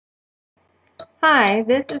Hi,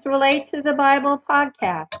 this is Relate to the Bible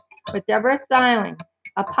podcast with Deborah Styling,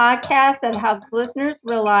 a podcast that helps listeners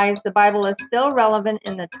realize the Bible is still relevant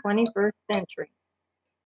in the 21st century.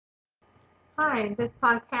 Hi, this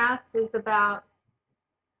podcast is about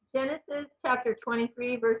Genesis chapter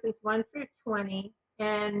 23, verses 1 through 20,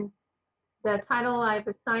 and the title I've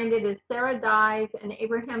assigned it is Sarah Dies and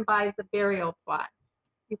Abraham Buys a Burial Plot.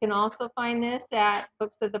 You can also find this at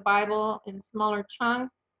Books of the Bible in Smaller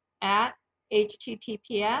Chunks at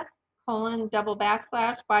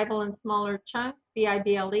https://Bible in Smaller Chunks,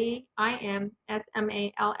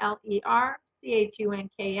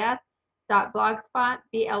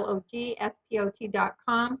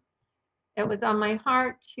 BibleInsmallerchunks.blogspot.com. It was on my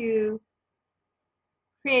heart to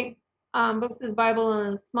create books of the Bible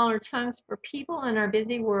in smaller chunks for people in our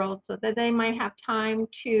busy world so that they might have time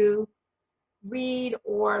to read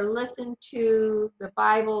or listen to the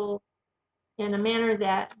Bible in a manner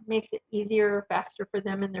that makes it easier or faster for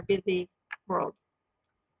them in their busy world.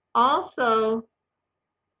 Also,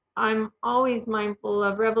 I'm always mindful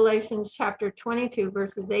of Revelations chapter 22,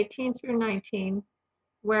 verses 18 through 19,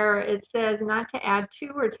 where it says not to add to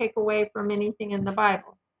or take away from anything in the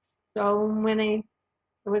Bible. So when it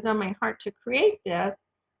was on my heart to create this,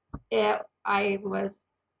 I was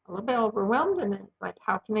a little bit overwhelmed, and it's like,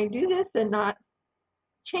 how can I do this and not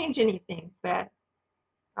change anything? But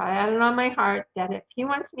I had it on my heart that if he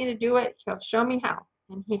wants me to do it, he'll show me how.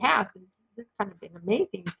 And he has. It's kind of been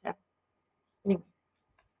amazing. Anyway,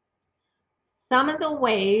 some of the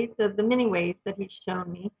ways, of the many ways that he's shown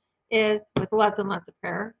me, is with lots and lots of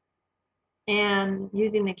prayers and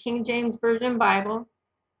using the King James Version Bible,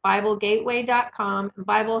 BibleGateway.com, and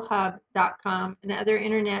BibleHub.com, and other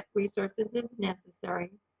internet resources as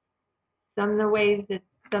necessary. Some of the ways that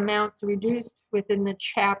the amounts reduced within the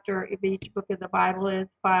chapter of each book of the Bible is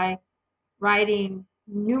by writing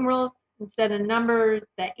numerals instead of numbers,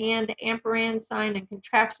 the and ampersand sign, and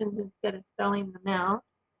contractions instead of spelling them out.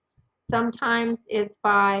 Sometimes it's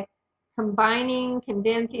by combining,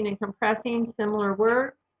 condensing, and compressing similar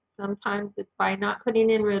words. Sometimes it's by not putting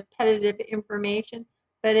in repetitive information.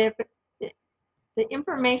 But if the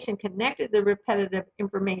information connected to the repetitive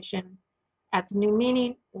information adds new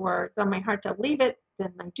meaning, or it's on my heart to leave it,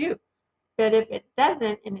 then I do. But if it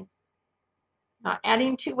doesn't, and it's not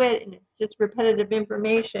adding to it and it's just repetitive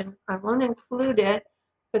information, I won't include it.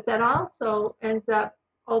 But that also ends up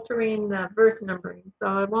altering the verse numbering.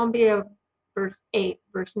 So it won't be a verse 8,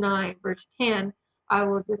 verse 9, verse 10. I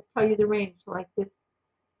will just tell you the range. Like this,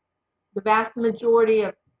 the vast majority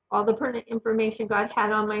of all the pertinent information God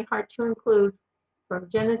had on my heart to include from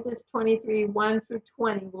Genesis 23, 1 through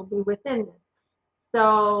 20 will be within this.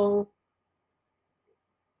 So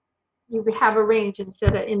you have a range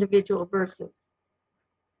instead of individual verses.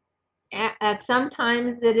 At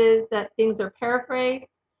sometimes it is that things are paraphrased.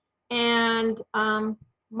 And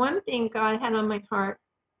one thing God had on my heart,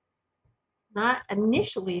 not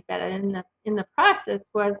initially, but in the process,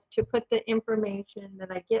 was to put the information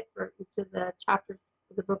that I get for each of the chapters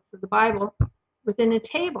of the books of the Bible within a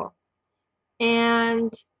table.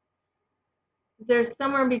 And there's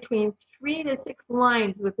somewhere between 3 to 6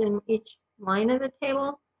 lines within each line of the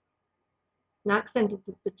table, not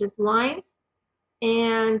sentences, but just lines.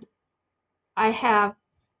 And I have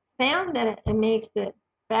found that it makes it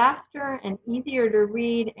faster and easier to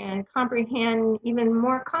read and comprehend even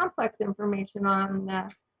more complex information on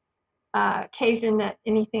the occasion that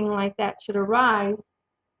anything like that should arise.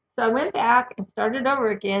 So I went back and started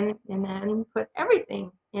over again and then put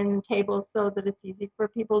everything in the table so that it's easy for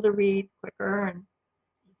people to read quicker and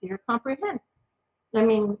easier to comprehend. I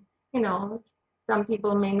mean, some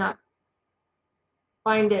people may not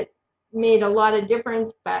find it made a lot of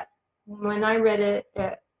difference, but when I read it,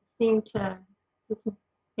 it seemed to just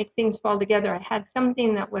make things fall together. I had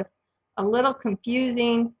something that was a little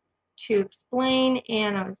confusing to explain,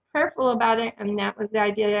 and I was prayerful about it, and that was the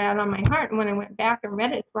idea that I had on my heart. And when I went back and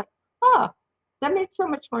read it, it's like, oh, that makes so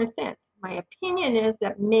much more sense. My opinion is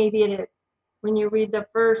that maybe it is. When you read the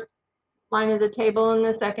first line of the table and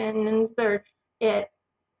the second and the third,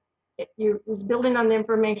 you was building on the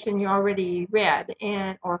information you already read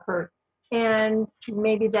and or heard. And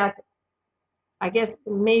maybe that, I guess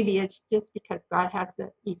maybe it's just because God has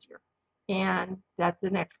it easier. And that's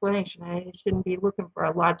an explanation. I shouldn't be looking for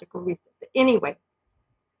a logical reason. But anyway,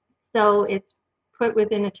 so it's put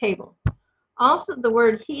within a table. Also, the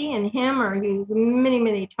word he and him are used many,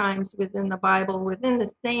 many times within the Bible, within the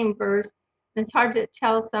same verse. It's hard to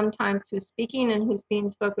tell sometimes who's speaking and who's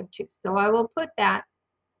being spoken to. So I will put that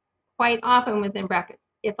quite often within brackets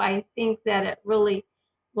if I think that it really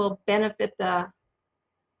will benefit the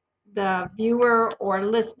viewer or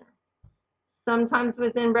listener. Sometimes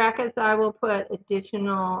within brackets, I will put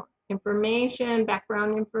additional information,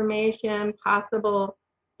 background information, possible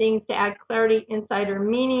things to add clarity, insider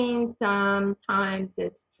meanings. Sometimes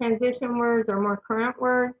it's transition words or more current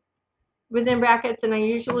words within brackets, and I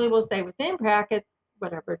usually will say within brackets,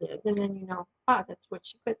 whatever it is, and then you know, oh, that's what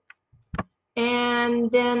she put. And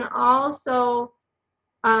then also,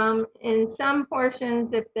 in some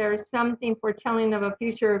portions, if there's something foretelling of a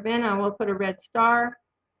future event, I will put a red star.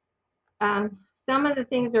 Some of the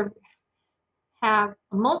things have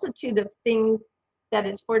a multitude of things that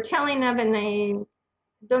is foretelling of, and they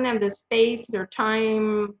don't have the space or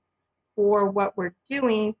time for what we're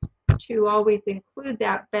doing to always include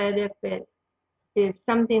that. But if it is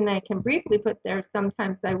something that I can briefly put there,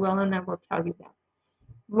 sometimes I will, and I will tell you that.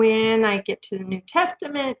 When I get to the New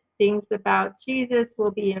Testament, things about Jesus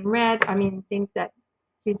will be in red. I mean, things that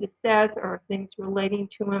Jesus says or things relating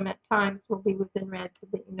to him at times will be within red so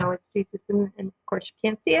that you know it's Jesus. And of course, you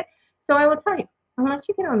can't see it. So I will tell you, unless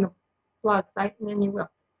you get on the blog site, and then you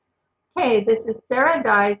will. Okay, this is Sarah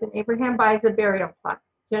dies and Abraham buys a burial plot.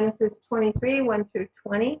 Genesis 23, 1 through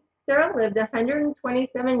 20. Sarah lived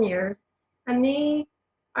 127 years, and these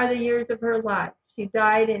are the years of her life. She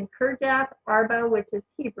died in Kirjath Arba, which is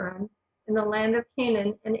Hebron, in the land of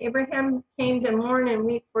Canaan, and Abraham came to mourn and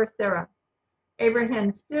weep for Sarah.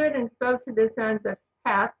 Abraham stood and spoke to the sons of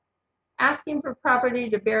Heth, asking for property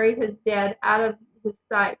to bury his dead out of his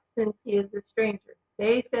sight, since he is a stranger.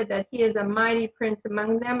 They said that he is a mighty prince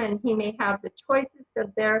among them, and he may have the choicest of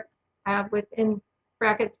their within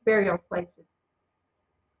brackets burial places.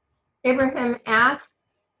 Abraham asked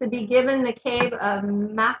to be given the cave of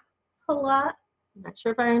Machpelah. I'm not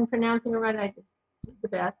sure if I'm pronouncing it right. I just did the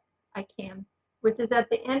best I can, which is at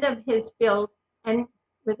the end of his field, and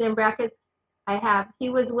within brackets I have, he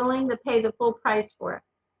was willing to pay the full price for it,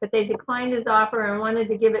 but they declined his offer and wanted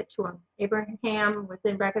to give it to him. Abraham,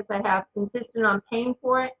 within brackets I have, insisted on paying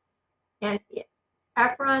for it, and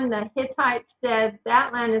Ephron the Hittite said,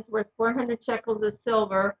 that land is worth 400 shekels of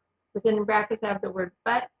silver. Within brackets I have the word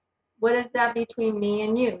but. What is that between me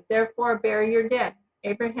and you? Therefore bury your dead.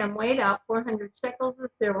 Abraham weighed out 400 shekels of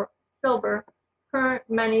silver, current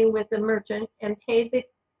money with the merchant, and paid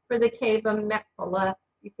for the cave of Machpelah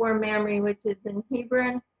before Mamre, which is in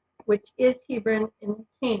Hebron, in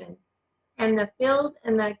Canaan. And the field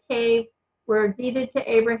and the cave were deeded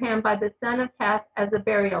to Abraham by the son of Heth as a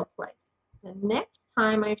burial place. The next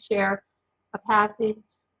time I share a passage,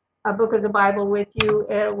 a book of the Bible with you,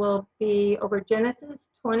 it will be over Genesis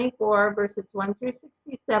 24, verses 1 through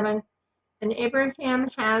 67. And Abraham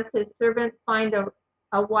has his servant find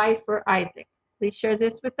a wife for Isaac. Please share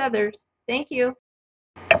this with others. Thank you.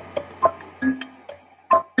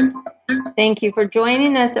 Thank you for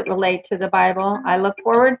joining us at Relate to the Bible. I look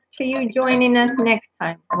forward to you joining us next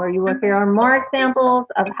time, where you will hear more examples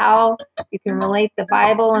of how you can relate the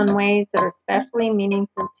Bible in ways that are especially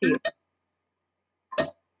meaningful to you.